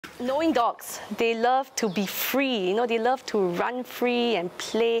Knowing dogs, they love to be free, they love to run free and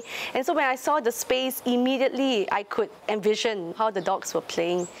play. And so when I saw the space, immediately I could envision how the dogs were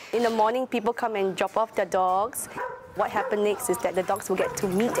playing. In the morning, people come and drop off their dogs. What happened next is that the dogs will get to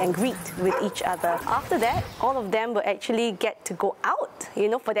meet and greet with each other. After that, all of them will actually get to go out,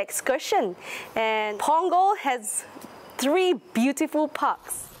 for the excursion. And Punggol has 3 beautiful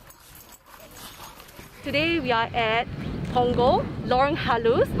parks. Today we are at Punggol, Lorong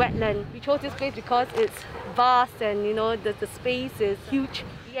Halus wetland. We chose this place because it's vast and the space is huge.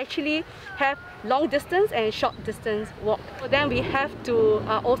 We actually have long distance and short distance walk. So then we have to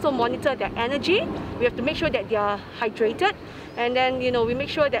also monitor their energy. We have to make sure that they are hydrated, and then we make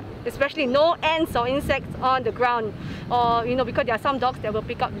sure that especially no ants or insects on the ground, or because there are some dogs that will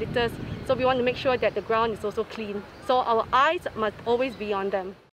pick up litters. So we want to make sure that the ground is also clean. So our eyes must always be on them.